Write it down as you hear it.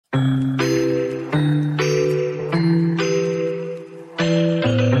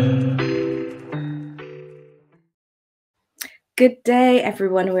Good day,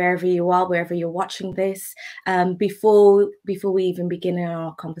 everyone, wherever you are, wherever you're watching this. Before we even begin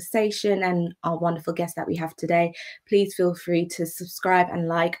our conversation and our wonderful guest that we have today, please feel free to subscribe and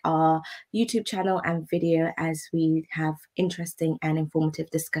like our YouTube channel and video as we have interesting and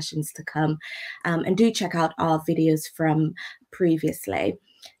informative discussions to come. And do check out our videos from previously.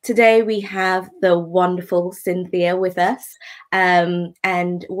 Today we have the wonderful Cynthia with us,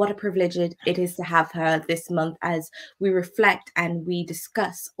 and what a privilege it is to have her this month as we reflect and we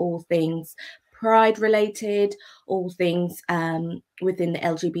discuss all things pride related, all things within the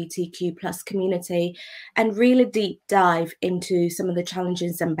LGBTQ plus community, and really deep dive into some of the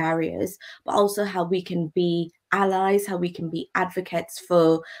challenges and barriers, but also how we can be allies, how we can be advocates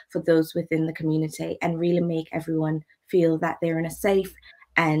for those within the community, and really make everyone feel that they're in a safe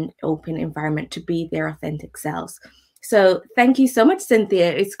and open environment to be their authentic selves. So thank you so much, Cynthia.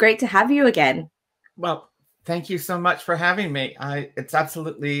 It's great to have you again. Well, thank you so much for having me. It's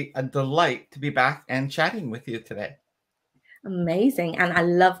absolutely a delight to be back and chatting with you today. Amazing. And I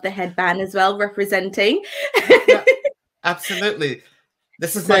love the headband as well, representing. Yeah, absolutely.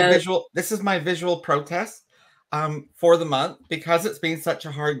 This is my visual protest for the month, because it's been such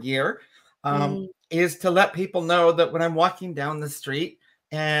a hard year, is to let people know that when I'm walking down the street,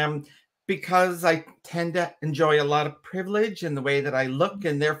 and because I tend to enjoy a lot of privilege in the way that I look,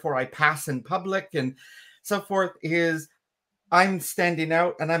 and therefore I pass in public and so forth, is I'm standing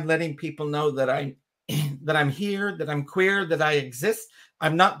out and I'm letting people know that I'm here, that I'm queer, that I exist.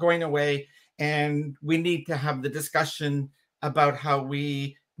 I'm not going away, and we need to have the discussion about how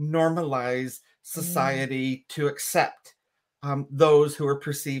we normalize society to accept those who are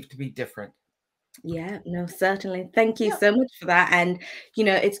perceived to be different. Yeah, no, certainly. Thank you so much for that. And, you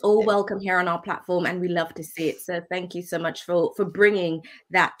know, it's all welcome here on our platform, and we love to see it. So thank you so much for bringing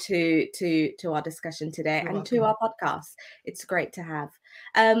that to our discussion today and to our podcast. It's great to have.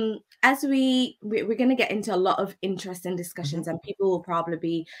 As we're going to get into a lot of interesting discussions, and people will probably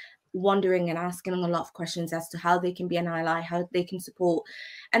be wondering and asking a lot of questions as to how they can be an ally, how they can support.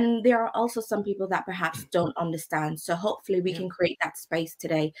 And there are also some people that perhaps don't understand. So hopefully we can create that space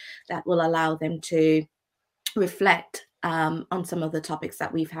today that will allow them to reflect on some of the topics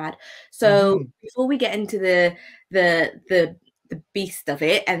that we've had. So before we get into the beast of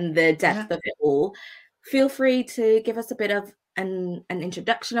it and the depth of it all, feel free to give us a bit of an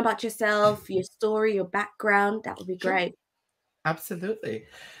introduction about yourself, your story, your background. That would be great. Absolutely.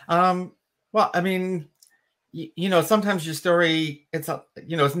 Well, I mean, you know, sometimes your story,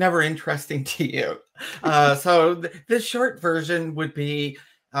 it's never interesting to you. So the short version would be,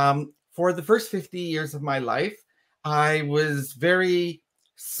 for the first 50 years of my life, I was very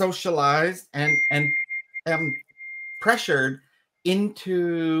socialized and pressured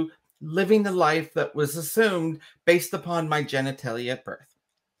into living the life that was assumed based upon my genitalia at birth.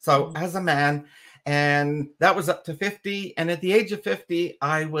 So as a man, and that was up to 50. And at the age of 50,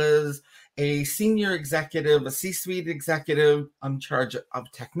 I was a senior executive, a C-suite executive in charge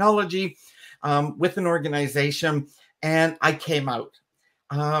of technology with an organization. And I came out.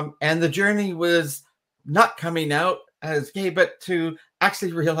 And the journey was not coming out as gay, but to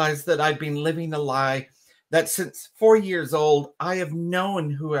actually realize that I'd been living a lie, that since 4 years old, I have known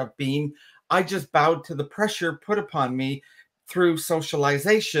who I've been. I just bowed to the pressure put upon me through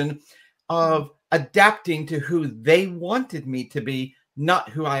socialization of adapting to who they wanted me to be, not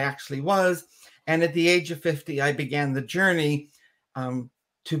who I actually was. And at the age of 50, I began the journey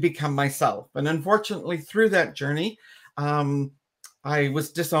to become myself. And unfortunately, through that journey, I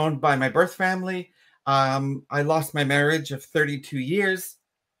was disowned by my birth family. I lost my marriage of 32 years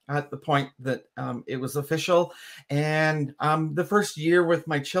at the point that it was official. And the first year with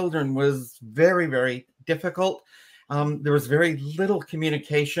my children was very, very difficult. There was very little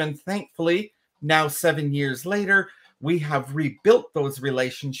communication. Thankfully, now 7 years later, we have rebuilt those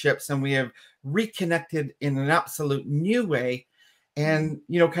relationships, and we have reconnected in an absolute new way, and,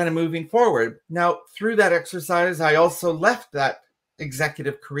 you know, kind of moving forward. Now, through that exercise, I also left that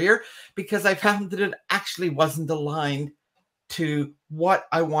executive career because I found that it actually wasn't aligned to what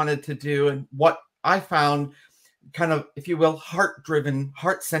I wanted to do and what I found kind of, if you will, heart-driven,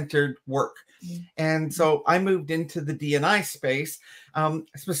 heart-centered work. And so I moved into the D&I space,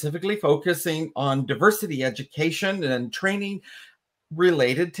 specifically focusing on diversity education and training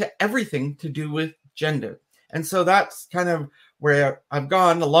related to everything to do with gender. And so that's kind of where I've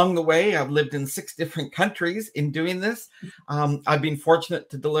gone along the way. I've lived in 6 different countries in doing this. I've been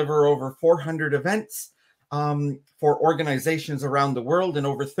fortunate to deliver over 400 events for organizations around the world in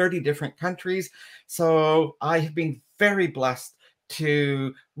over 30 different countries. So I have been very blessed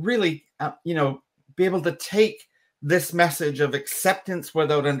to really, be able to take this message of acceptance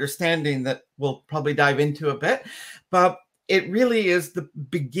without understanding that we'll probably dive into a bit. But it really is the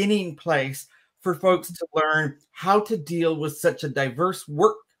beginning place for folks to learn how to deal with such a diverse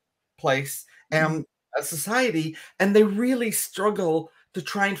workplace and a society. And they really struggle to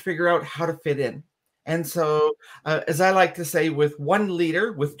try and figure out how to fit in. And so, as I like to say, with one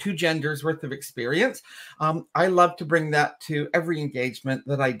leader with two genders worth of experience, I love to bring that to every engagement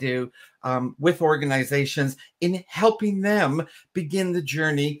that I do with organizations in helping them begin the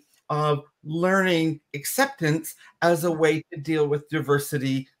journey of learning acceptance as a way to deal with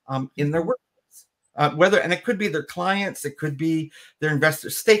diversity in their workplace. And it could be their clients, it could be their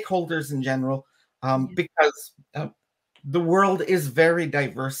investors, stakeholders in general, because the world is very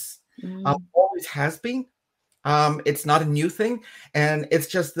diverse. Always has been. It's not a new thing, and it's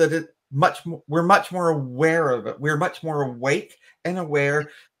just that we're much more aware of it. We're much more awake and aware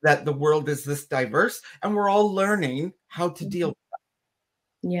that the world is this diverse, and we're all learning how to deal with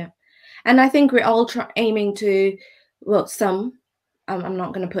that. Yeah, and I think we're all aiming to, well, some. I'm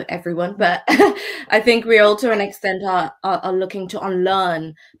not going to put everyone, but I think we all, to an extent, are looking to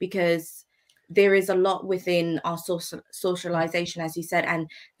unlearn, because there is a lot within our socialization, as you said, and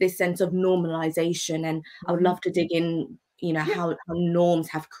this sense of normalization. And I would love to dig in, how norms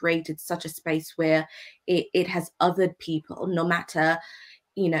have created such a space where it has othered people, no matter,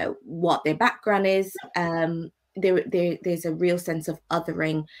 what their background is. There's a real sense of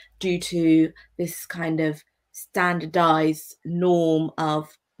othering due to this kind of standardized norm of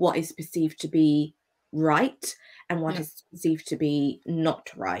what is perceived to be right and what is perceived to be not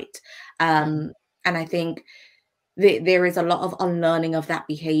right. And I think there is a lot of unlearning of that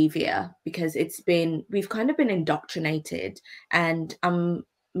behavior, because we've kind of been indoctrinated. And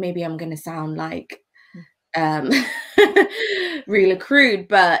maybe I'm going to sound like really crude,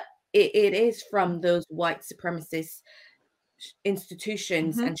 but it is from those white supremacist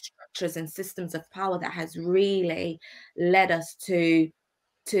institutions and structures and systems of power that has really led us to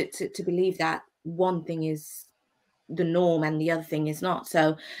believe that one thing is the norm and the other thing is not.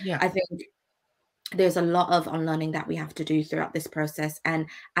 So I think there's a lot of unlearning that we have to do throughout this process. And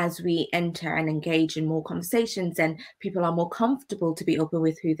as we enter and engage in more conversations and people are more comfortable to be open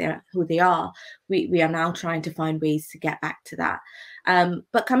with who they are, we are now trying to find ways to get back to that.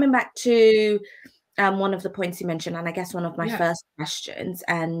 But coming back to one of the points you mentioned, and I guess one of my first questions,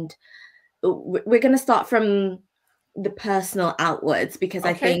 and we're going to start from the personal outwards, because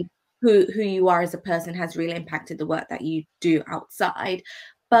I think who you are as a person has really impacted the work that you do outside.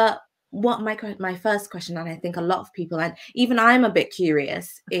 But what my first question, and I think a lot of people, and even I'm a bit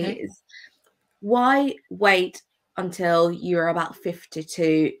curious, is why wait until you're about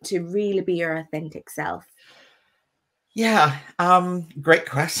 52 to really be your authentic self? Yeah, great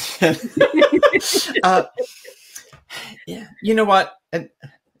question. Yeah, you know what?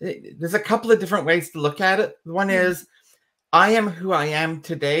 There's a couple of different ways to look at it. One is, I am who I am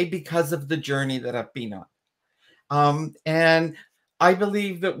today because of the journey that I've been on. And I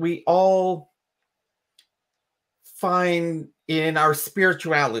believe that we all find in our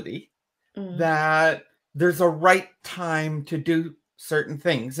spirituality that there's a right time to do certain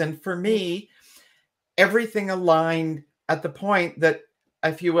things. And for me, everything aligned at the point that,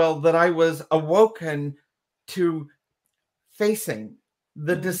 if you will, that I was awoken to facing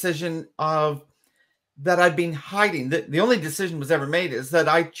the decision of that I've been hiding. The only decision was ever made is that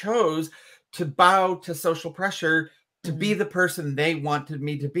I chose to bow to social pressure to be the person they wanted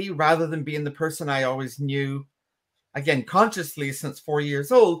me to be, rather than being the person I always knew, again, consciously since 4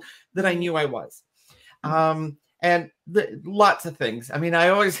 years old, that I knew I was. And lots of things. I mean, I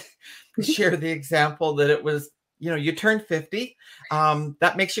always share the example that it was, you turn 50.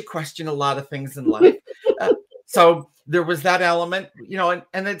 That makes you question a lot of things in life. So there was that element,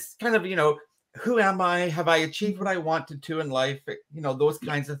 and it's kind of, who am I? Have I achieved what I wanted to in life? Those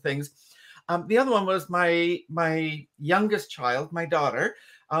kinds of things. The other one was my youngest child, my daughter,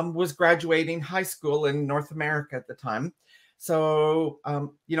 was graduating high school in North America at the time. So,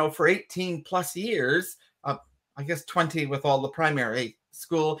 for 18 plus years, I guess 20 with all the primary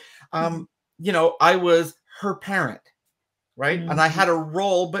school, I was her parent, right? And I had a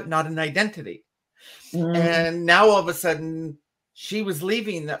role, but not an identity. And now all of a sudden, she was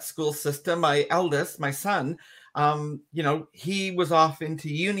leaving that school system. My eldest, my son, he was off into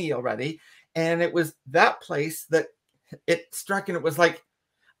uni already. And it was that place that it struck, and it was like,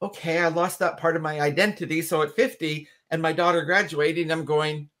 okay, I lost that part of my identity. So at 50 and my daughter graduating, I'm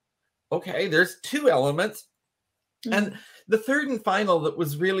going, okay, there's two elements. And the third and final that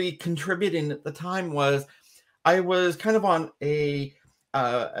was really contributing at the time was I was kind of on an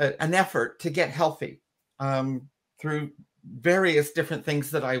effort to get healthy. through various different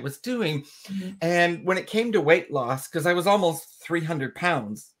things that I was doing. Mm-hmm. And when it came to weight loss, because I was almost 300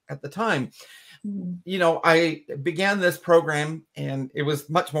 pounds at the time, Mm-hmm. you know, I began this program, and it was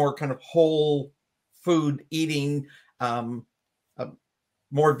much more kind of whole food eating,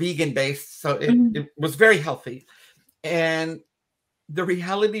 more vegan based. So it was very healthy. And the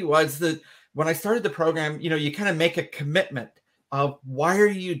reality was that when I started the program, you know, you kind of make a commitment of why are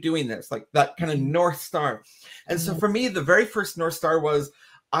you doing this? Like that kind of North Star. And so for me, the very first North Star was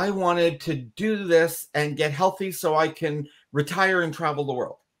I wanted to do this and get healthy so I can retire and travel the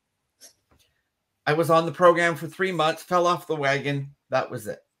world. I was on the program for 3 months, fell off the wagon. That was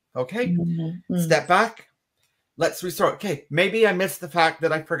it. Okay. Step back. Let's restart. Okay, maybe I missed the fact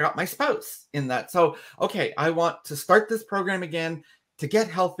that I forgot my spouse in that. So, okay, I want to start this program again to get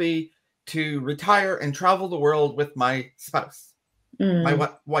healthy, to retire and travel the world with my spouse, my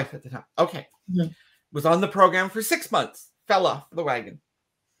wife at the time. Okay, was on the program for 6 months, fell off the wagon.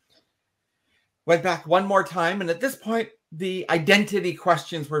 Went back one more time, and at this point, the identity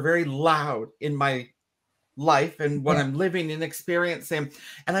questions were very loud in my life and what I'm living and experiencing.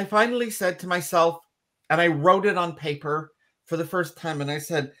 And I finally said to myself, and I wrote it on paper for the first time. And I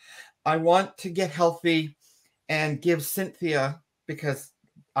said, I want to get healthy and give Cynthia, because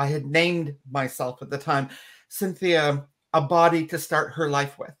I had named myself at the time, Cynthia, a body to start her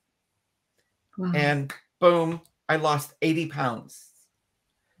life with. Wow. And boom, I lost 80 pounds.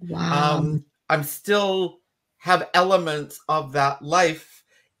 Wow. I'm still have elements of that life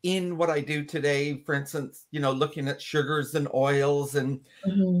in what I do today. For instance, you know, looking at sugars and oils and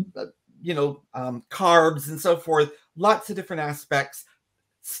you know, carbs and so forth, lots of different aspects,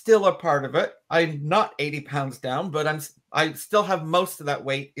 still a part of it. I'm not 80 pounds down, but I still have most of that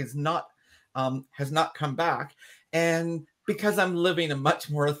weight is not, has not come back. And because I'm living a much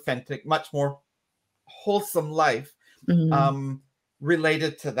more authentic, much more wholesome life,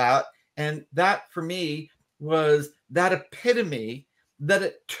 related to that. And that for me was that epitome that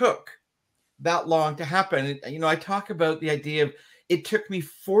it took that long to happen. You know, I talk about the idea of it took me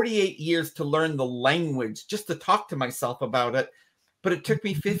 48 years to learn the language, just to talk to myself about it. But it took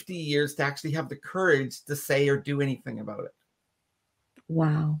me 50 years to actually have the courage to say or do anything about it.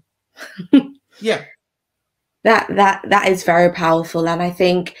 Wow. Yeah. That is very powerful. And I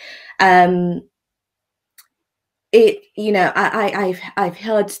think it, you know, I've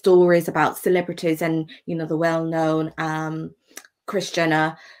heard stories about celebrities and, you know, the well-known Kris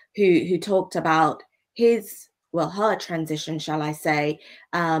Jenner who talked about her transition, shall I say,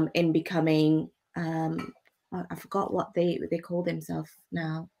 in becoming I forgot what they call themselves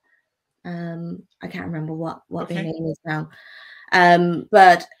now. I can't remember what their name is now.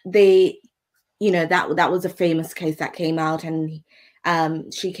 But they, you know, that was a famous case that came out, and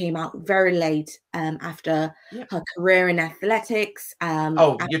she came out very late after her career in athletics.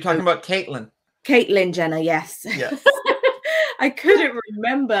 You're talking about Caitlyn Jenner, yes. Yes. I couldn't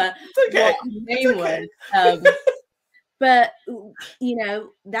remember what her name was. But, you know,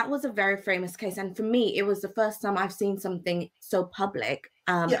 that was a very famous case. And for me, it was the first time I've seen something so public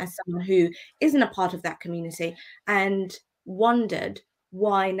as someone who isn't a part of that community, and wondered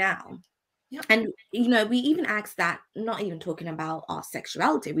why now. Yeah. And, you know, we even ask that, not even talking about our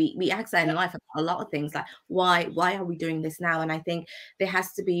sexuality, we ask that in life about a lot of things, like why are we doing this now? And I think there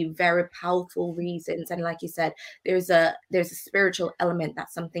has to be very powerful reasons. And like you said, there's a spiritual element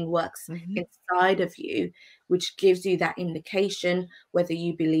that something works inside of you, which gives you that indication, whether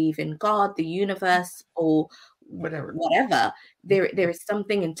you believe in God, the universe, or whatever. There is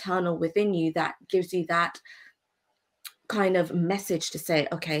something internal within you that gives you that kind of message to say,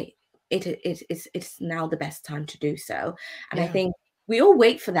 okay, it's now the best time to do so. And I think we all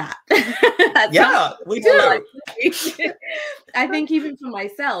wait for that. We do. I think even for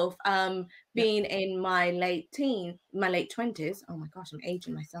myself, being in my late 20s, oh my gosh, I'm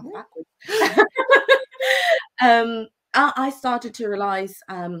aging myself backwards. I started to realize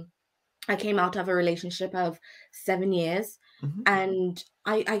I came out of a relationship of 7 years, and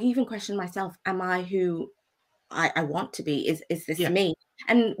I even questioned myself, am I who I want to be? Is this me?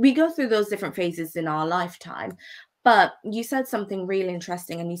 And we go through those different phases in our lifetime. But you said something really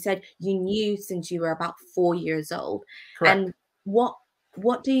interesting, and you said you knew since you were about 4 years old. Correct. And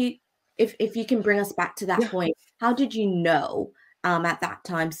what do you, if you can bring us back to that point, how did you know at that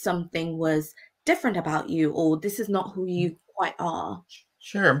time something was different about you, or this is not who you quite are?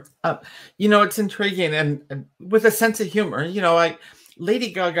 Sure. You know, it's intriguing, and with a sense of humor, you know,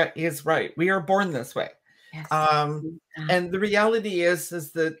 Lady Gaga is right. We are born this way. Yes. And the reality is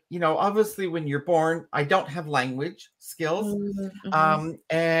that, you know, obviously when you're born, I don't have language skills.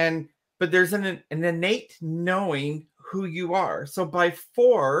 And but there's an innate knowing who you are. So by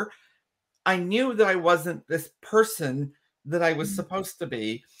 4, I knew that I wasn't this person that I was supposed to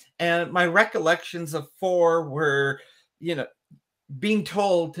be. And my recollections of 4 were, being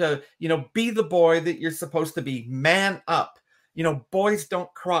told to, be the boy that you're supposed to be, man up, boys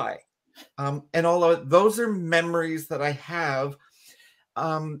don't cry. And all of those are memories that I have,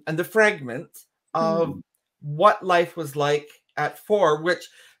 and the fragments of what life was like at 4, which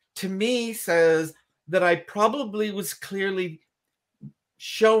to me says that I probably was clearly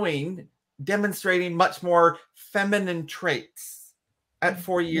demonstrating much more feminine traits at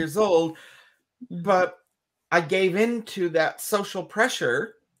 4 years old. But I gave into that social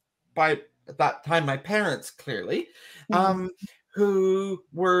pressure by, at that time, my parents, clearly, who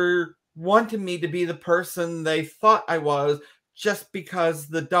were wanting me to be the person they thought I was, just because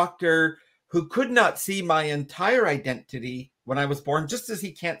the doctor, who could not see my entire identity when I was born, just as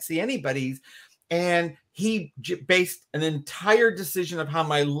he can't see anybody's, and he based an entire decision of how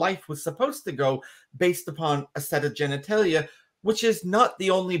my life was supposed to go based upon a set of genitalia, which is not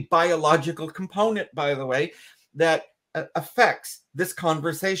the only biological component, by the way, that affects this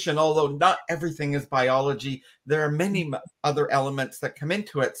conversation. Although not everything is biology, there are many other elements that come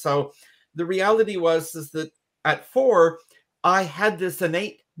into it. So the reality is that at 4, I had this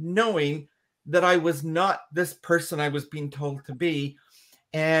innate knowing that I was not this person I was being told to be.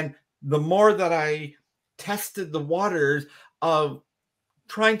 And the more that I tested the waters of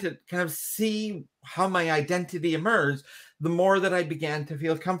trying to kind of see how my identity emerged, the more that I began to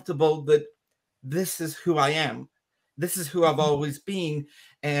feel comfortable that this is who I am. This is who I've always been.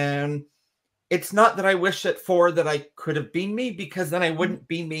 And it's not that I wish at 4 that I could have been me, because then I wouldn't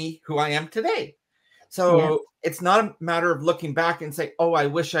be me who I am today. So it's not a matter of looking back and say, oh, I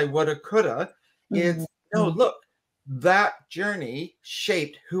wish I woulda, coulda. It's, no, look, that journey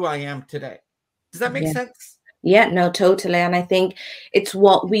shaped who I am today. Does that make sense? Yeah, no, totally. And I think it's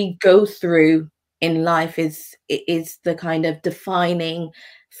what we go through in life is the kind of defining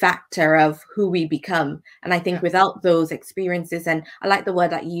factor of who we become. And I think without those experiences, and I like the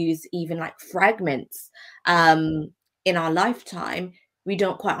word that you use, even like fragments, in our lifetime, we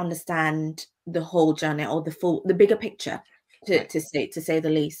don't quite understand the whole journey or the bigger picture, to say the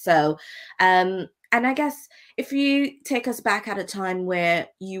least. So and I guess if you take us back at a time where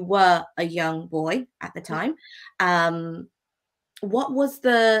you were a young boy at the time, what was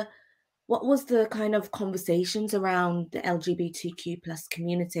the kind of conversations around the LGBTQ plus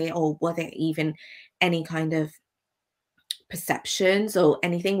community, or were there even any kind of perceptions or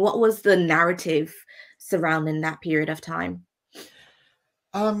anything? What was the narrative surrounding that period of time?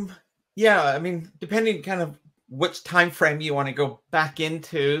 Yeah, I mean, depending kind of which time frame you want to go back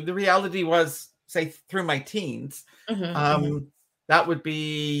into, the reality was, say, through my teens, that would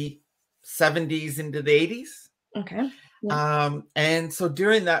be 70s into the 80s. Okay. And so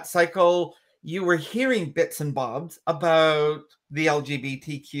during that cycle, you were hearing bits and bobs about the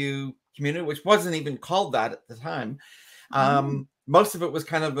LGBTQ community, which wasn't even called that at the time. Most of it was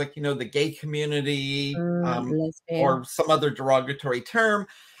kind of like, the gay community, or some other derogatory term.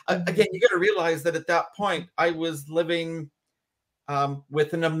 Again, you got to realize that at that point, I was living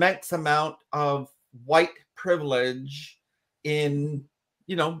with an immense amount of white privilege in,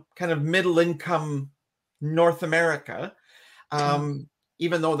 kind of middle income North America,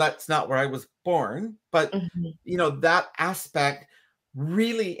 even though that's not where I was born. But, that aspect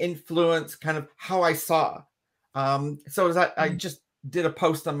really influenced kind of how I saw. So as I just did a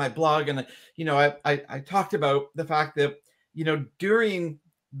post on my blog, and, I talked about the fact that, during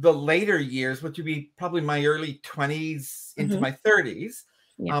the later years, which would be probably my early 20s into my 30s,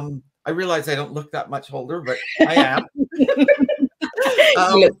 I realize I don't look that much older, but I am.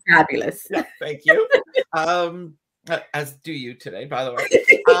 You look fabulous. Yeah, thank you. As do you today, by the way.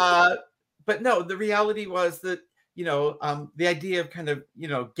 But no, the reality was that, the idea of kind of,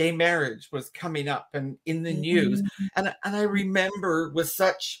 gay marriage was coming up and in the news. And I remember with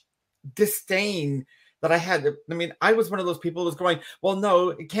such disdain that I had. I mean, I was one of those people who was going, well, no,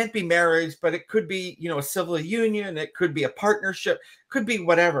 it can't be marriage, but it could be, a civil union. It could be a partnership, could be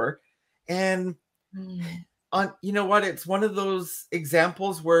whatever. And what? It's one of those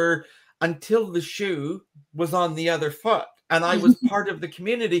examples where until the shoe was on the other foot and I was part of the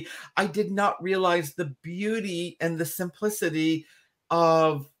community, I did not realize the beauty and the simplicity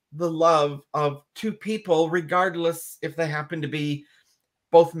of the love of two people, regardless if they happen to be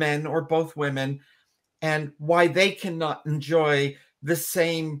both men or both women, and why they cannot enjoy the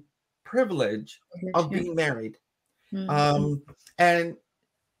same privilege of being married. And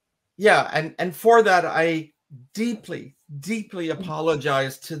for that, I deeply, deeply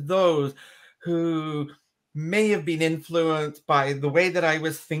apologize to those who may have been influenced by the way that I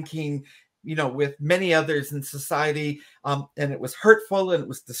was thinking, with many others in society. And it was hurtful, and it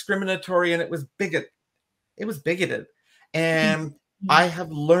was discriminatory, and it was bigoted. And I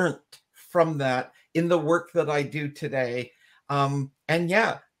have learned from that in the work that I do today. And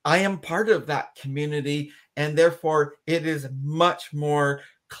yeah, I am part of that community, and therefore it is much more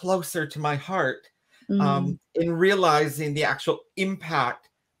closer to my heart in realizing the actual impact,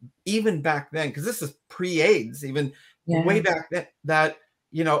 even back then, because this is pre-AIDS, even way back then, that,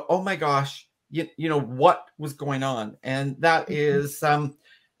 oh my gosh, what was going on. And that is a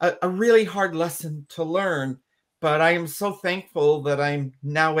really hard lesson to learn. But I am so thankful that I'm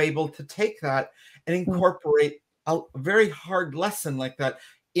now able to take that and incorporate a very hard lesson like that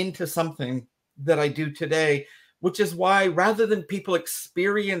into something that I do today, which is why, rather than people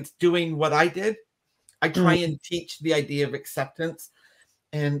experience doing what I did, I try and teach the idea of acceptance.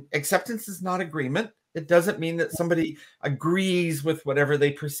 And acceptance is not agreement. It doesn't mean that somebody agrees with whatever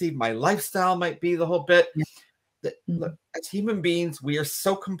they perceive my lifestyle might be, the whole bit. Look, as human beings, we are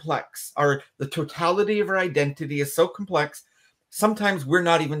so complex. The totality of our identity is so complex. Sometimes we're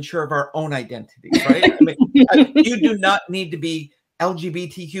not even sure of our own identity, right? I mean, you do not need to be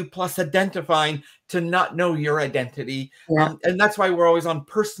LGBTQ plus identifying to not know your identity. And that's why we're always on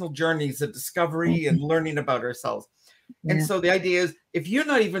personal journeys of discovery and learning about ourselves. And so the idea is, if you're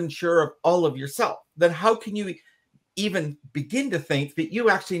not even sure of all of yourself, then how can you even begin to think that you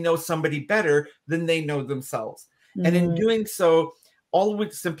actually know somebody better than they know themselves? And in doing so, all we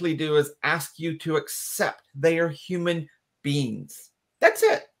simply do is ask you to accept they are human beings. That's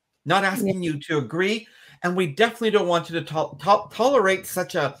it. Not asking you to agree. And we definitely don't want you to tolerate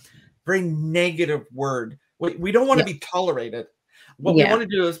such a very negative word. We don't want to be tolerated. What we want to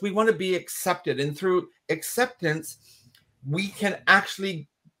do is we want to be accepted. And through acceptance, we can actually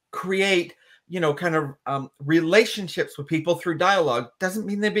create, kind of relationships with people through dialogue. Doesn't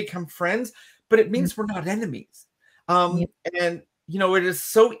mean they become friends, but it means we're not enemies. And, it is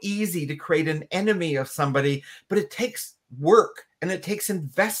so easy to create an enemy of somebody, but it takes work and it takes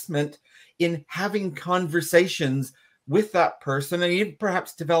investment in having conversations with that person, and even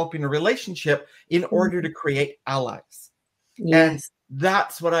perhaps developing a relationship in order to create allies. And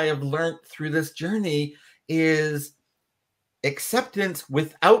that's what I have learned through this journey is acceptance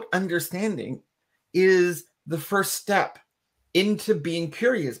without understanding is the first step into being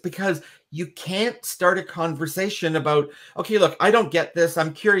curious, because you can't start a conversation about, okay, look, I don't get this,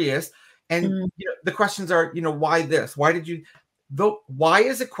 I'm curious. And the questions are, why this? Why did you? Why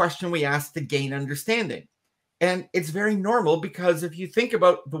is a question we ask to gain understanding. And it's very normal, because if you think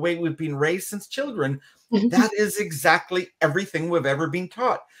about the way we've been raised since children, that is exactly everything we've ever been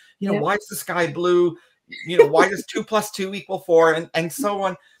taught. Why is the sky blue? Why does 2 + 2 = 4? And so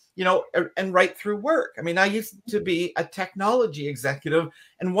on, and right through work. I mean, I used to be a technology executive,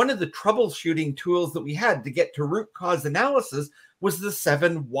 and one of the troubleshooting tools that we had to get to root cause analysis was the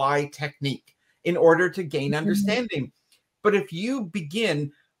 7 why technique in order to gain understanding. But if you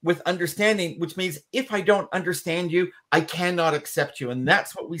begin with understanding, which means if I don't understand you, I cannot accept you. And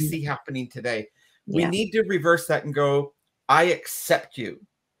that's what we see happening today. We need to reverse that and go, I accept you.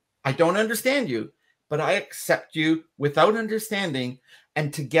 I don't understand you, but I accept you without understanding.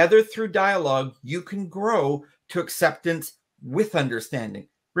 And together through dialogue, you can grow to acceptance with understanding.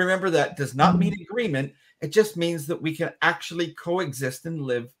 Remember, that does not mean agreement. It just means that we can actually coexist and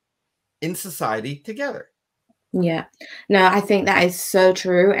live in society together. Yeah, no, I think that is so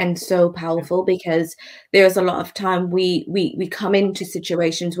true and so powerful, because there's a lot of time we come into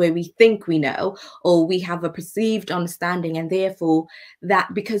situations where we think we know, or we have a perceived understanding, and therefore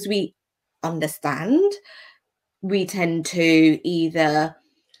that because we understand, we tend to either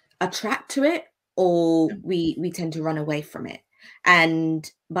attract to it, or we tend to run away from it. And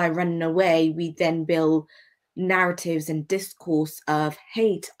by running away, we then build narratives and discourse of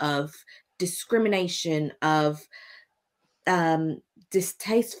hate, of discrimination, of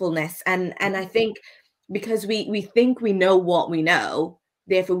distastefulness. And I think because we think we know what we know,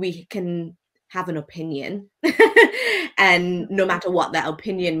 therefore we can have an opinion. And no matter what that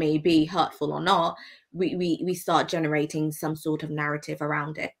opinion may be, hurtful or not, we start generating some sort of narrative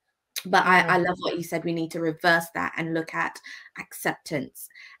around it. But I love what you said. We need to reverse that and look at acceptance.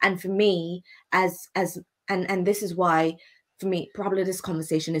 And for me, and this is why, for me, probably this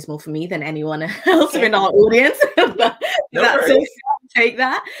conversation is more for me than anyone else in our audience. But that's okay. Take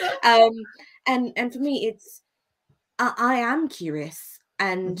that. And for me, it's I am curious,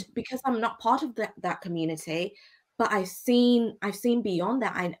 and because I'm not part of that community, but I've seen beyond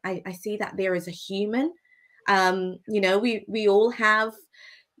that. I see that there is a human You know, we all have,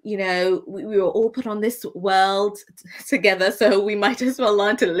 you know, we were all put on this world together, so we might as well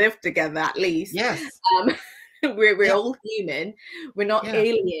learn to live together at least. Yes. We're Yeah. all human. We're not Yeah.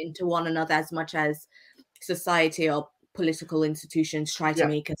 alien to one another as much as society or political institutions try to Yeah.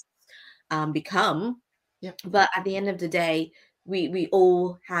 make us become. Yeah. But at the end of the day, we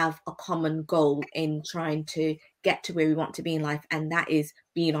all have a common goal in trying to get to where we want to be in life, and that is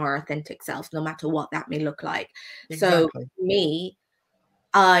being our authentic self, no matter what that may look like. So Exactly. me,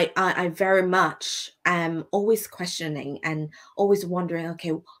 I very much am always questioning and always wondering,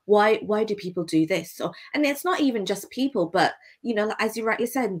 okay, why do people do this? So, and it's not even just people, but you know, as you rightly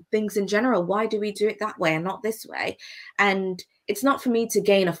said, things in general. Why do we do it that way and not this way? And it's not for me to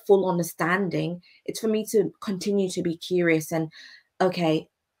gain a full understanding. It's for me to continue to be curious and, okay,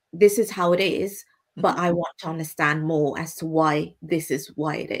 this is how it is, but I want to understand more as to why this is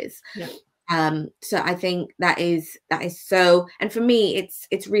why it is. Yeah. So I think that is so, and for me,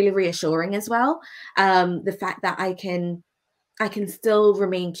 it's really reassuring as well. The fact that I can still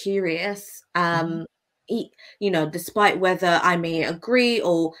remain curious, you know, despite whether I may agree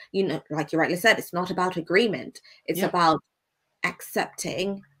or, you know, like you rightly said, it's not about agreement. It's Yeah. about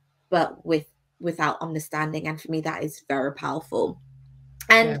accepting, but without understanding. And for me, that is very powerful.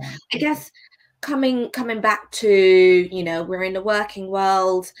 And Yeah. I guess coming back to, you know, we're in the working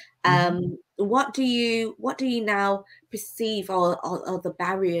world. What do you now perceive are the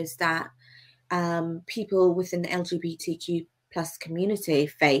barriers that people within the LGBTQ plus community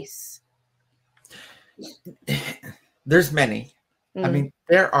face? There's many. I mean,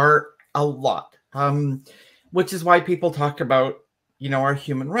 there are a lot, which is why people talk about, you know, our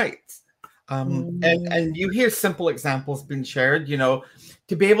human rights. And you hear simple examples being shared, you know,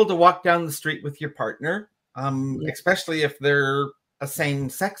 to be able to walk down the street with your partner, especially if they're a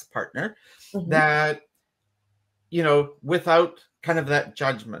same-sex partner, that, you know, without kind of that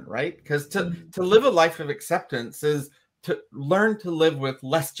judgment, right? Because to live a life of acceptance is to learn to live with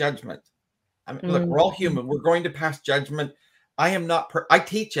less judgment. I mean, look, we're all human. We're going to pass judgment. I am not, I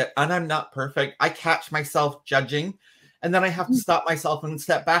teach it and I'm not perfect. I catch myself judging. And then I have to stop myself and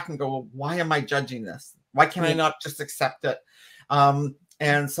step back and go, well, why am I judging this? Why can I not just accept it?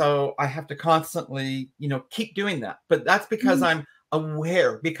 And so I have to constantly, you know, keep doing that. But that's because I'm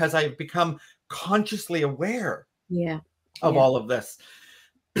aware, because I've become consciously aware of all of this.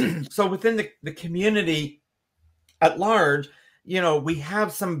 So within the community at large, you know, we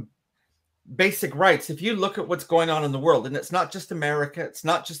have some basic rights. If you look at what's going on in the world, and it's not just America, it's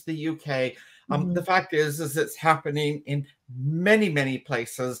not just the UK. The fact is it's happening in many, many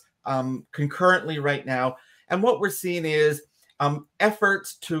places concurrently right now. And what we're seeing is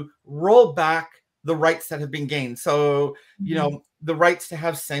efforts to roll back the rights that have been gained. So, you know, the rights to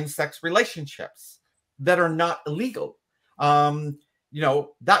have same-sex relationships that are not illegal. You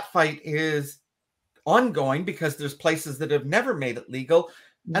know, that fight is ongoing because there's places that have never made it legal.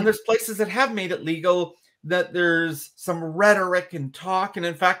 And there's places that have made it legal that there's some rhetoric and talk. And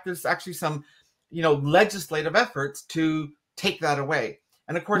in fact, there's actually some, you know, legislative efforts to take that away.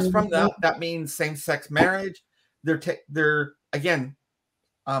 And of course, from that means same-sex marriage. They're again,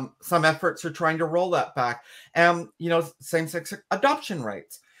 some efforts are trying to roll that back. You know, same-sex adoption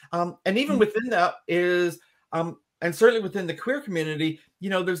rights. And even within that is, and certainly within the queer community, you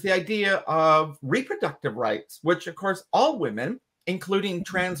know, there's the idea of reproductive rights, which of course all women, including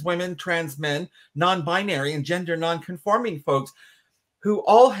trans women, trans men, non-binary and gender non-conforming folks, who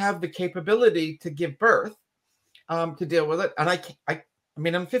all have the capability to give birth, to deal with it. And I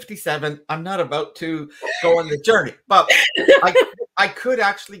mean, I'm 57. I'm not about to go on the journey, but I could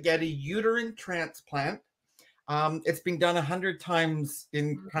actually get a uterine transplant. It's been done 100 times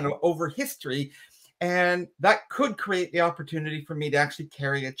in kind of over history. And that could create the opportunity for me to actually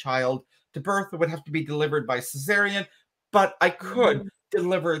carry a child to birth. It would have to be delivered by cesarean, but I could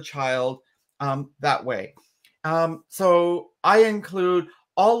deliver a child that way. So I include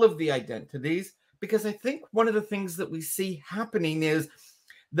all of the identities because I think one of the things that we see happening is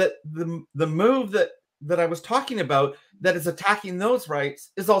that the move that I was talking about that is attacking those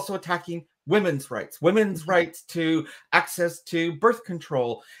rights is also attacking women's rights to access to birth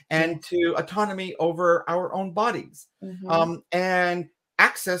control and to autonomy over our own bodies, and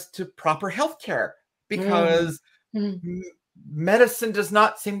access to proper health care, because medicine does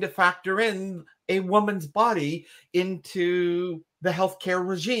not seem to factor in a woman's body into the healthcare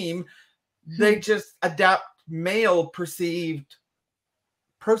regime. They just adapt male perceived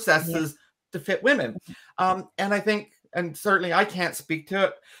processes to fit women. And I think, and certainly I can't speak to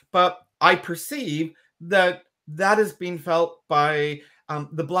it, but I perceive that that is being felt by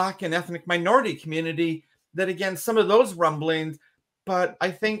the Black and ethnic minority community that, again, some of those rumblings, but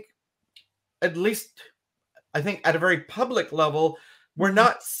I think at least, I think at a very public level, we're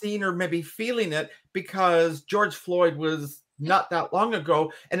not seeing or maybe feeling it because George Floyd was not that long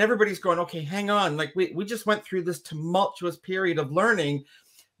ago. And everybody's going, okay, hang on. Like we just went through this tumultuous period of learning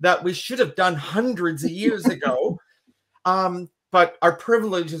that we should have done hundreds of years ago. But our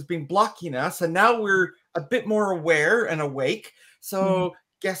privilege has been blocking us. And now we're a bit more aware and awake. So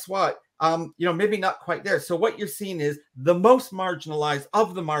guess what? Maybe not quite there. So what you're seeing is the most marginalized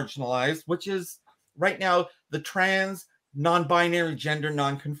of the marginalized, which is right now the trans, non-binary, gender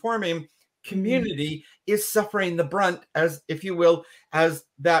non-conforming community is suffering the brunt, as, if you will, as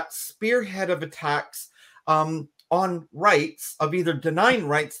that spearhead of attacks on rights, of either denying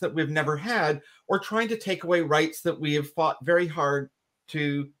rights that we've never had or trying to take away rights that we have fought very hard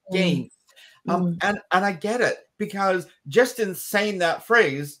to gain. And I get it, because just in saying that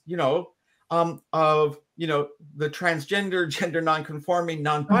phrase, of the transgender, gender non-conforming,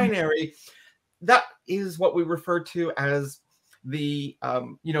 non-binary, that is what we refer to as the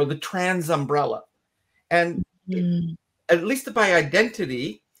the trans umbrella. And at least by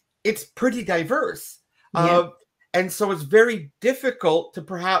identity, it's pretty diverse. And so it's very difficult to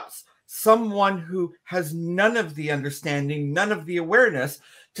perhaps someone who has none of the understanding, none of the awareness,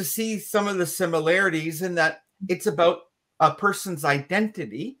 to see some of the similarities in that it's about a person's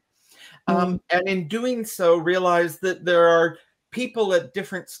identity. And in doing so, realize that there are people at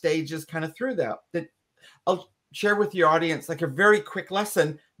different stages kind of through that I'll share with your audience, like a very quick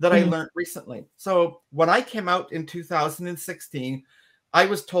lesson that I learned recently. So when I came out in 2016, I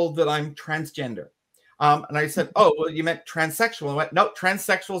was told that I'm transgender. And I said, oh, well, you meant transsexual. I went, no,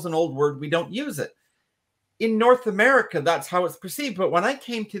 transsexual is an old word. We don't use it. In North America, that's how it's perceived. But when I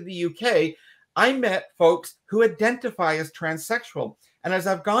came to the UK, I met folks who identify as transsexual. And as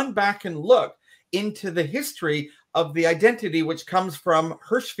I've gone back and looked into the history of the identity, which comes from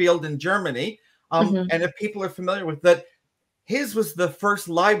Hirschfeld in Germany, and if people are familiar with that, his was the first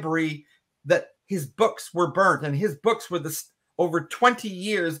library that his books were burnt, and his books were over 20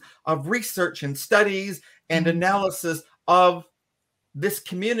 years of research and studies and analysis of this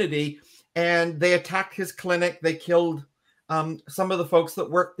community. And they attacked his clinic. They killed some of the folks that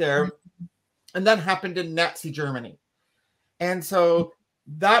worked there. And that happened in Nazi Germany. And so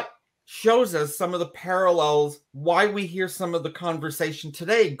that shows us some of the parallels, why we hear some of the conversation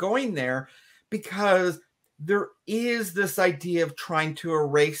today going there, because there is this idea of trying to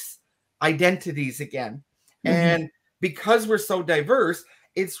erase identities again. And because we're so diverse,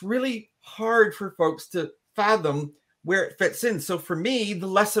 it's really hard for folks to fathom where it fits in. So for me, the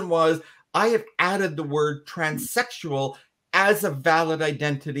lesson was I have added the word transsexual as a valid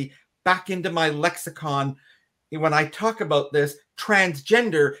identity back into my lexicon. When I talk about this,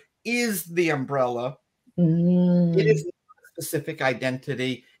 transgender is the umbrella. It is not a specific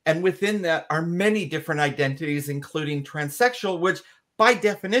identity. And within that are many different identities, including transsexual, which by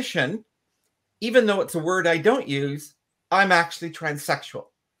definition, even though it's a word I don't use, I'm actually transsexual.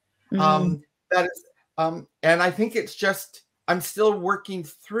 That is, and I think it's just, I'm still working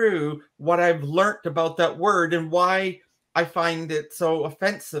through what I've learned about that word and why I find it so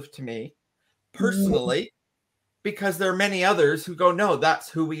offensive to me personally, because there are many others who go, no, that's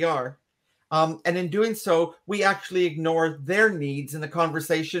who we are. And in doing so, we actually ignore their needs in the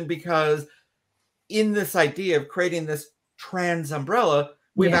conversation, because in this idea of creating this trans umbrella,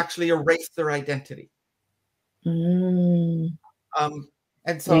 we've actually erased their identity. And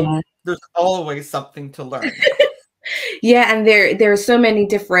so there's always something to learn. And there are so many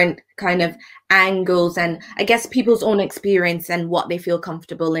different kind of angles, and I guess people's own experience and what they feel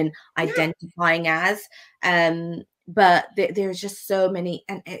comfortable in identifying as. But there's just so many,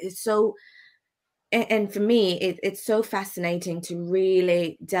 and it's so. And for me, it's so fascinating to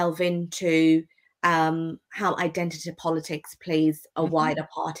really delve into how identity politics plays a wider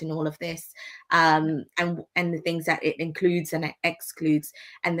part in all of this, and the things that it includes and it excludes,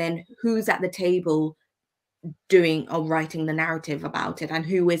 and then who's at the table doing or writing the narrative about it and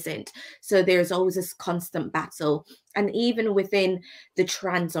who isn't. So there's always this constant battle. And even within the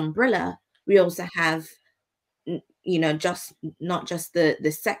trans umbrella, we also have just not just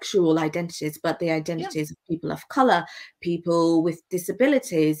the sexual identities, but the identities of people of color, people with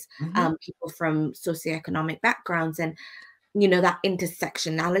disabilities, people from socioeconomic backgrounds, and that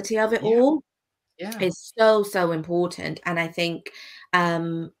intersectionality of it all is so important. And I think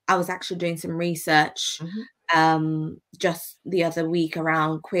I was actually doing some research just the other week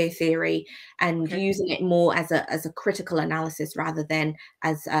around queer theory and using it more as a critical analysis rather than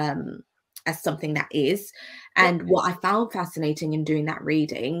as as something that is. Yep. And what I found fascinating in doing that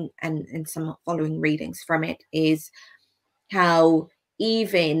reading and some following readings from it is how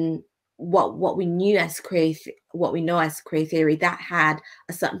even what we knew as what we know as queer theory, that had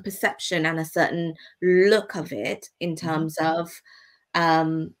a certain perception and a certain look of it in terms of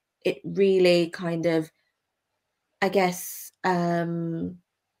it really kind of, I guess,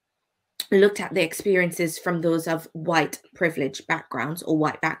 looked at the experiences from those of white privileged backgrounds or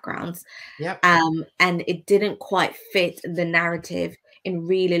white backgrounds. Yep. And it didn't quite fit the narrative in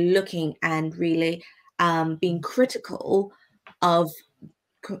really looking and really being critical of,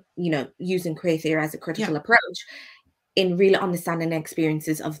 using queer theory as a critical approach in really understanding the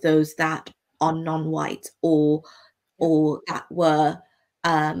experiences of those that are non-white or that were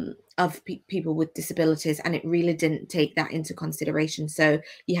of people with disabilities, and it really didn't take that into consideration. So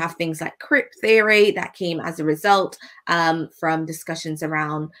you have things like crip theory that came as a result from discussions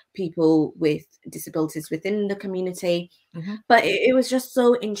around people with disabilities within the community. But it was just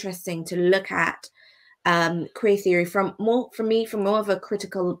so interesting to look at queer theory from more of a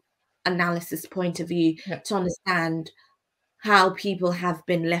critical analysis point of view, to understand how people have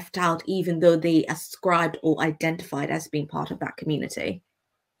been left out even though they ascribed or identified as being part of that community.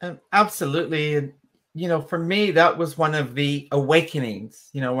 Absolutely. And, for me, that was one of the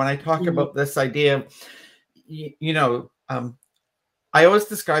awakenings. When I talk about this idea of, I always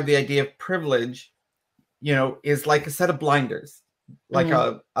describe the idea of privilege, is like a set of blinders, like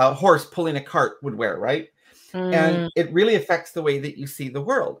a horse pulling a cart would wear, right? And it really affects the way that you see the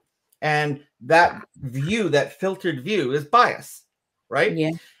world. And that view, that filtered view, is bias, right?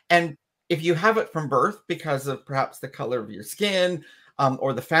 Yeah. And if you have it from birth because of perhaps the color of your skin,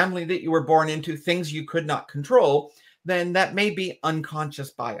 or the family that you were born into, things you could not control, then that may be unconscious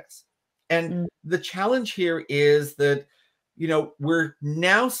bias. And the challenge here is that, we're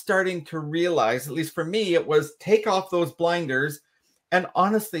now starting to realize, at least for me, it was take off those blinders. And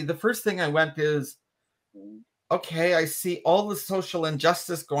honestly, the first thing I went is, okay, I see all the social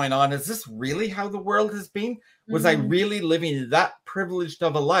injustice going on. Is this really how the world has been? Was I really living that privileged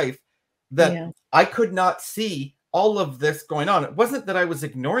of a life that I could not see all of this going on? It wasn't that I was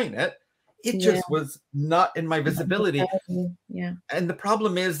ignoring it. It just was not in my visibility. Yeah. And the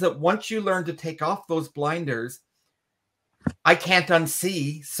problem is that once you learn to take off those blinders, I can't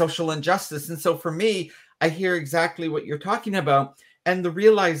unsee social injustice. And so for me, I hear exactly what you're talking about. And the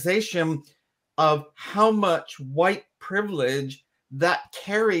realization of how much white privilege that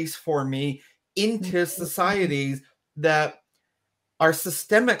carries for me into societies that are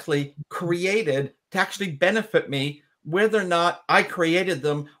systemically created to actually benefit me, whether or not I created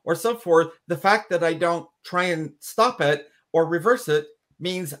them or so forth. The fact that I don't try and stop it or reverse it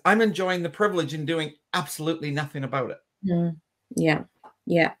means I'm enjoying the privilege and doing absolutely nothing about it. Yeah,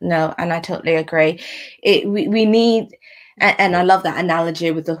 no, and I totally agree. We need, and I love that analogy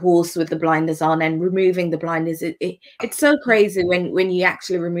with the horse with the blinders on and removing the blinders. It's so crazy when you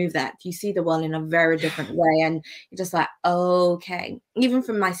actually remove that, you see the world in a very different way, and you're just like, okay. Even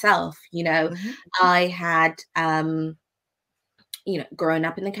for myself, I had growing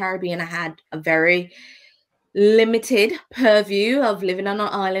up in the Caribbean, I had a very limited purview of living on an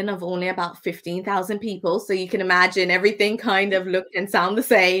island of only about 15,000 people. So you can imagine everything kind of looked and sound the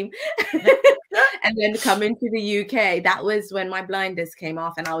same. And then coming to the UK, that was when my blinders came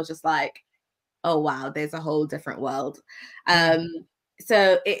off and I was just like, oh, wow, there's a whole different world.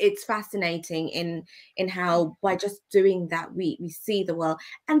 So it's fascinating in how by just doing that, we see the world.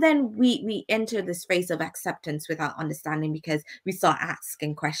 And then we enter this phase of acceptance without understanding, because we start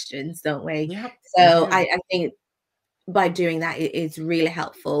asking questions, don't we? So I think by doing that, it is really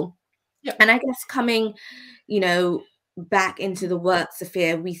helpful. And I guess coming, back into the work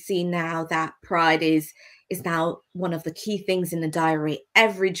sphere, we see now that Pride is now one of the key things in the diary.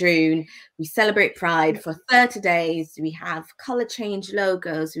 Every June, we celebrate Pride for 30 days. We have color change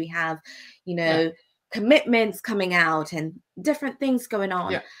logos. We have, commitments coming out and different things going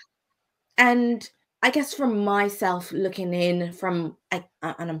on. And I guess from myself looking in and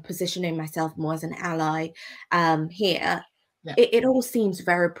I'm positioning myself more as an ally here, it all seems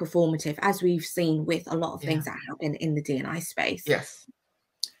very performative, as we've seen with a lot of things that happen in the D&I space. Yes.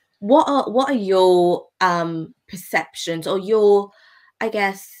 What are your perceptions or your, I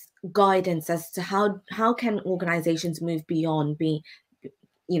guess, guidance as to how can organizations move beyond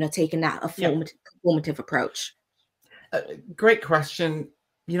taking that formative approach? Great question.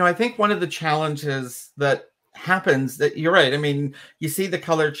 I think one of the challenges that happens, that you're right. I mean, you see the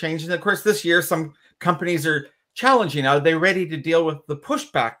color change. And of course, this year, some companies are challenging. Are they ready to deal with the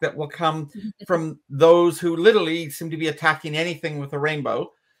pushback that will come from those who literally seem to be attacking anything with a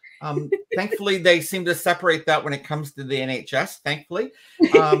rainbow? Thankfully, they seem to separate that when it comes to the NHS, thankfully.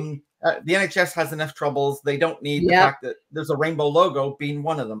 The NHS has enough troubles. They don't need the fact that there's a rainbow logo being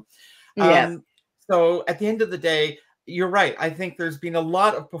one of them. So at the end of the day, you're right. I think there's been a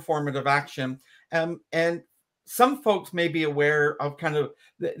lot of performative action. And some folks may be aware of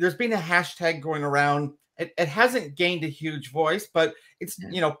there's been a hashtag going around. It hasn't gained a huge voice, but it's,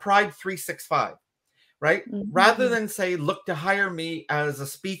 Pride 365. Right? Rather than say, look to hire me as a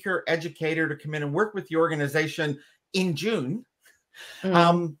speaker, educator to come in and work with the organization in June,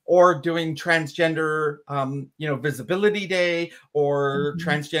 or doing transgender, visibility day or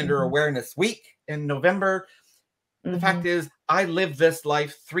transgender awareness week in November. The fact is, I live this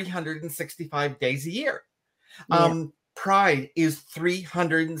life 365 days a year. Pride is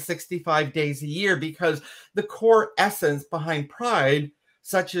 365 days a year, because the core essence behind Pride,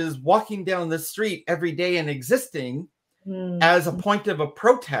 such as walking down the street every day and existing as a point of a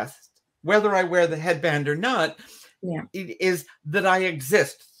protest, whether I wear the headband or not, it is that I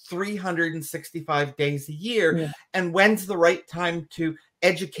exist 365 days a year. And when's the right time to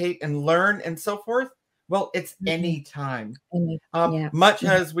educate and learn and so forth? Well, it's any time. Much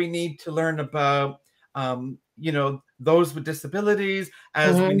as we need to learn about, those with disabilities,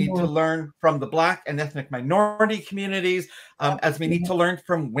 as we need to learn from the Black and ethnic minority communities, as we need to learn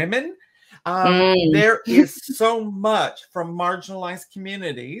from women. There is so much from marginalized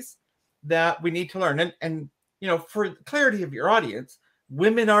communities that we need to learn. And for the clarity of your audience,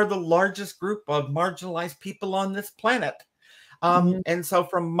 women are the largest group of marginalized people on this planet. And so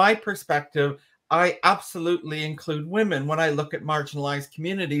from my perspective, I absolutely include women when I look at marginalized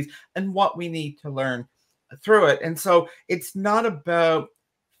communities and what we need to learn through it. And so it's not about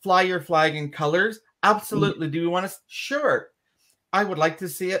fly your flag in colors. Absolutely. Do we want to? Sure. I would like to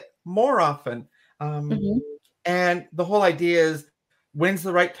see it more often. And the whole idea is, when's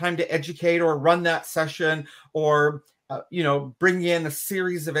the right time to educate or run that session, or, bring in a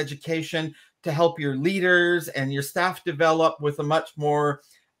series of education to help your leaders and your staff develop with a much more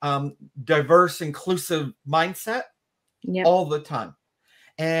diverse, inclusive mindset all the time.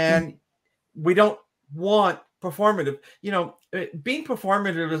 And we don't want performative. Being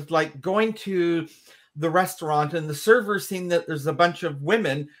performative is like going to the restaurant and the server's seen that there's a bunch of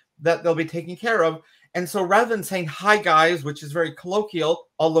women that they'll be taking care of. And so rather than saying, hi guys, which is very colloquial,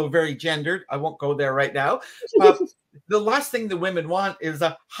 although very gendered, I won't go there right now. The last thing the women want is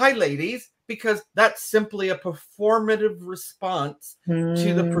a hi ladies, because that's simply a performative response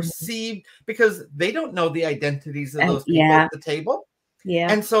to the perceived, because they don't know the identities of those people at the table.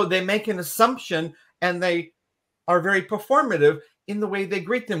 And so they make an assumption, and they are very performative in the way they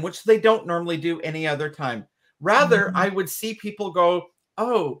greet them, which they don't normally do any other time. Rather, I would see people go,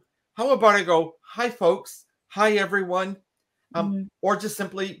 oh, how about I go, hi folks, hi everyone, or just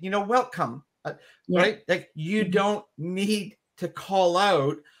simply, welcome, right? Like you don't need to call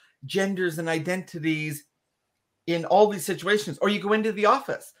out genders and identities in all these situations. Or you go into the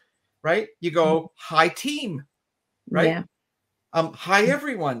office, right? You go, hi team, right? Hi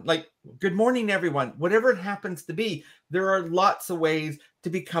everyone, like good morning everyone, whatever it happens to be. There are lots of ways to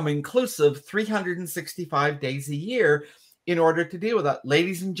become inclusive 365 days a year in order to deal with that.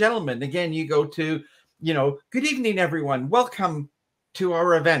 Ladies and gentlemen, again, you go to, good evening everyone, welcome to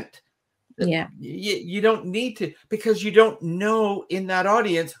our event. You don't need to, because you don't know in that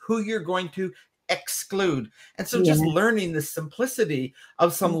audience who you're going to exclude. And so just learning the simplicity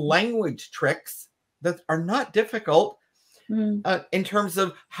of some language tricks that are not difficult in terms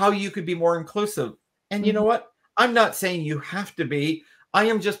of how you could be more inclusive. And you know what? I'm not saying you have to be. I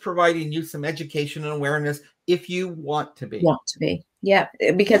am just providing you some education and awareness if you want to be.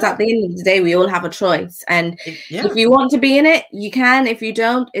 Because at the end of the day, we all have a choice. And if you want to be in it, you can. If you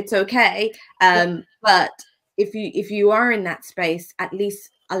don't, it's okay. But if you are in that space, at least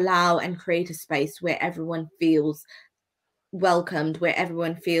allow and create a space where everyone feels welcomed, where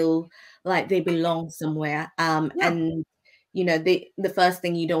everyone feels like they belong somewhere. And the first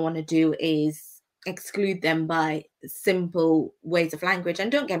thing you don't want to do is exclude them by simple ways of language.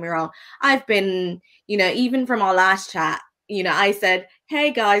 And don't get me wrong, I've been, even from our last chat, I said,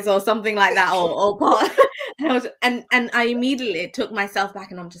 hey guys, or something like that, or and I immediately took myself back,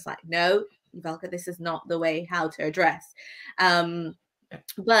 and I'm just like, no, Velka, this is not the way how to address.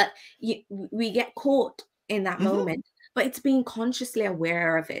 But we get caught in that moment. But it's being consciously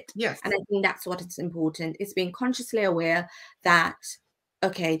aware of it. Yes. And I think that's what is important. It's being consciously aware that,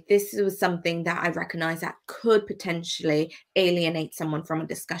 okay, this was something that I recognize that could potentially alienate someone from a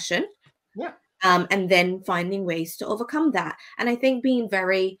discussion. Yeah. And then finding ways to overcome that. And I think being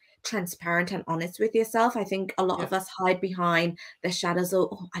very transparent and honest with yourself. I think a lot Yeah. of us hide behind the shadows of,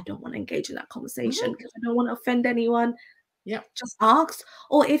 oh, I don't want to engage in that conversation Mhm. because I don't want to offend anyone. Yeah. Just ask,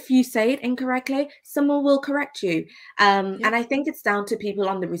 or if you say it incorrectly, someone will correct you. Yeah. And I think it's down to people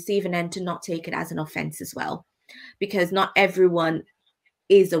on the receiving end to not take it as an offense as well, because not everyone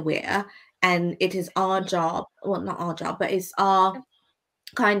is aware, and it is our job, well, not our job, but it's our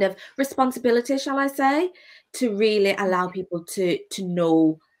kind of responsibility, shall I say, to really allow people to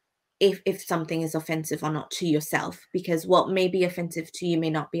know if something is offensive or not to yourself, because what may be offensive to you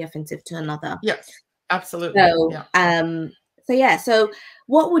may not be offensive to another. Yes. Absolutely. So, Yeah. so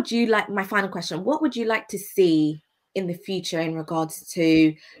what would you like, my final question, what would you like to see in the future in regards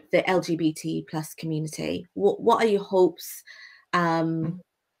to the LGBT plus community? What are your hopes Mhm.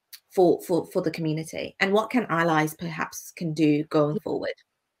 for the community, and what can allies perhaps can do going forward?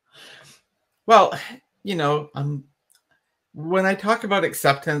 Well, when I talk about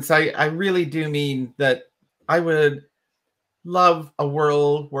acceptance, I really do mean that I would love a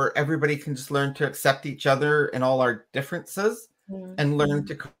world where everybody can just learn to accept each other and all our differences Mm, and learn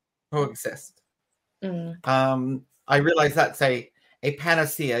to coexist. mm, I realize that's a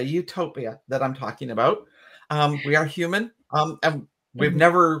panacea, a utopia that I'm talking about. We are human, and we've mhm,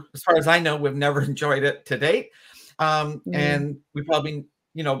 never, as far as I know, we've never enjoyed it to date. mm, And we probably,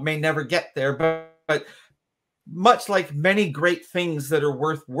 may never get there, but much like many great things that are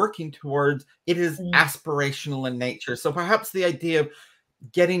worth working towards, it is mm, aspirational in nature. So perhaps the idea of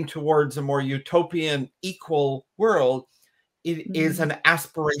getting towards a more utopian, equal world, it is mm, an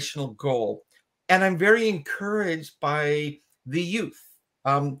aspirational goal. And I'm very encouraged by the youth.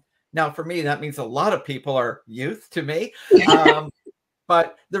 Now, for me, that means a lot of people are youth to me. Um,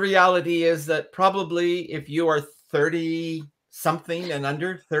 but the reality is that probably if you are 30 something and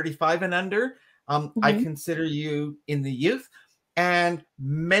under, 35 and under, I mhm, consider you in the youth. And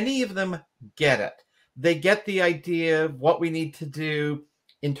many of them get it. They get the idea of what we need to do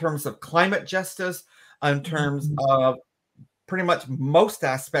in terms of climate justice, in terms mhm, of pretty much most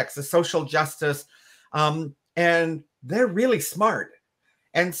aspects of social justice. And they're really smart.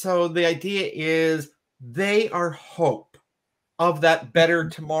 And so the idea is they are hope of that better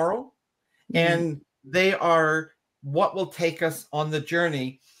tomorrow. mm, And they are what will take us on the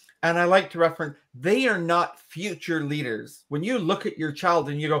journey. And I like to reference, they are not future leaders. When you look at your child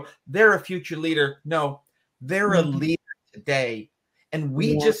and you go, they're a future leader. No, they're a mm, leader today. And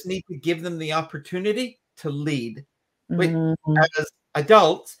we yeah, just need to give them the opportunity to lead. But mm, as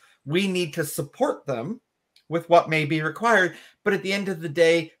adults, we need to support them with what may be required. But at the end of the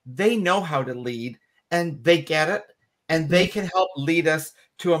day, they know how to lead and they get it. And mm, they can help lead us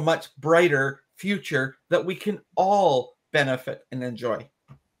to a much brighter future that we can all benefit and enjoy.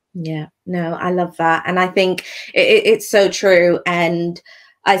 yeah. No, I love that, and I think it's so true. And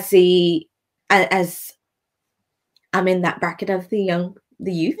I see, as I'm in that bracket of the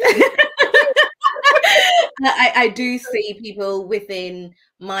youth. I do see people within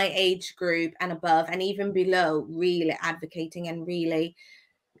my age group and above, and even below, really advocating and really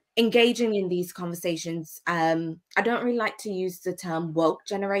engaging in these conversations. I don't really like to use the term woke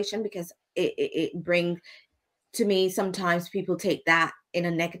generation because it brings, to me, sometimes people take that in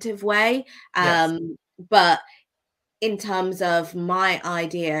a negative way. Yes. But in terms of my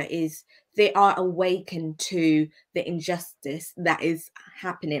idea is they are awakened to the injustice that is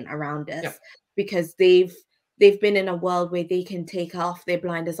happening around us, Yep. because they've been in a world where they can take off their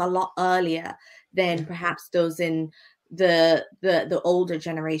blinders a lot earlier than Yeah. perhaps those in the older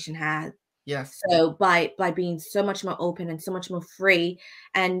generation had. Yes. So by being so much more open and so much more free,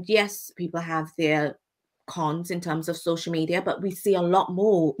 and yes, people have their cons in terms of social media, but we see a lot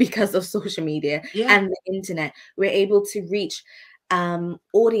more because of social media Yeah. and the internet. We're able to reach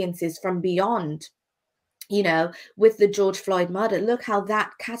audiences from beyond. With the George Floyd murder, look how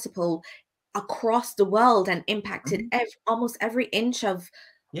that catapult across the world and impacted Mhm. almost every inch of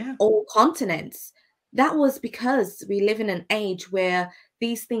Yeah. all continents. That was because we live in an age where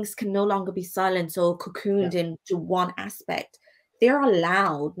these things can no longer be silenced or Yeah. cocooned into one aspect. They're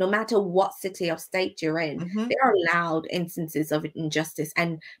allowed, no matter what city or state you're in, Hmm. there are allowed instances of injustice,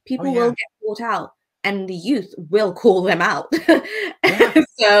 and Oh, people will yeah. get caught out, and the youth will call them out. Yeah.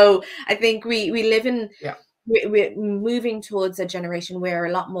 So I think we live in, Yeah. we're moving towards a generation where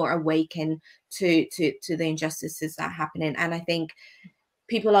a lot more awakened to the injustices that are happening, and I think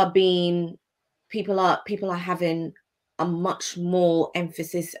people are being people are having a much more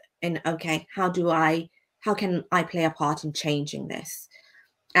emphasis in, okay, how can I play a part in changing this?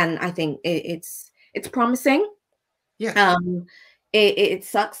 And I think it's promising. Yes. Um it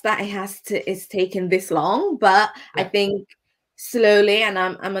sucks that it's taken this long, but I Yeah. think slowly, and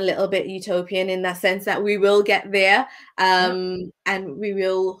I'm a little bit utopian in that sense that we will get there, and we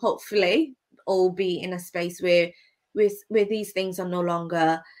will hopefully all be in a space where these things are no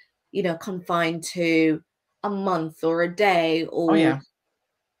longer, you know, confined to a month or a day Oh or, yeah.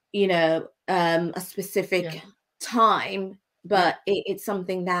 you know, a Yeah. specific time, Yeah. but it's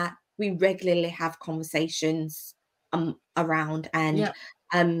something that we regularly have conversations around, and Yeah.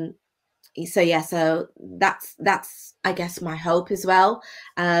 so yeah, so that's I guess my hope as well,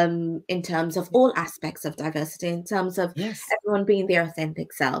 in terms of all aspects of diversity, in terms of Yes. everyone being their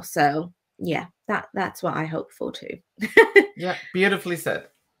authentic self. So yeah, that's what I hope for too. Yeah. Beautifully said.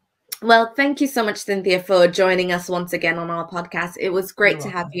 Well, thank you so much, Cynthia, for joining us once again on our podcast. It was You're great to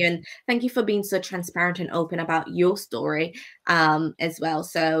have welcome. you, and thank you for being so transparent and open about your story, as well.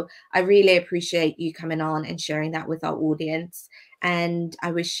 So I really appreciate you coming on and sharing that with our audience. And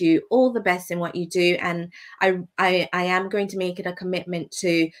I wish you all the best in what you do. And I am going to make it a commitment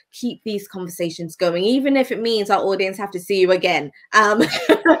to keep these conversations going, even if it means our audience have to see you again.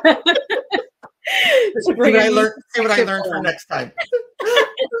 To See bring what a I new learned. See what I perspective learned for on. next time.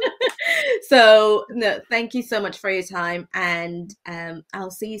 So no, thank you so much for your time, and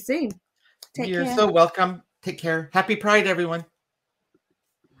I'll see you soon. Take You're care. so welcome. Take care. Happy Pride, everyone.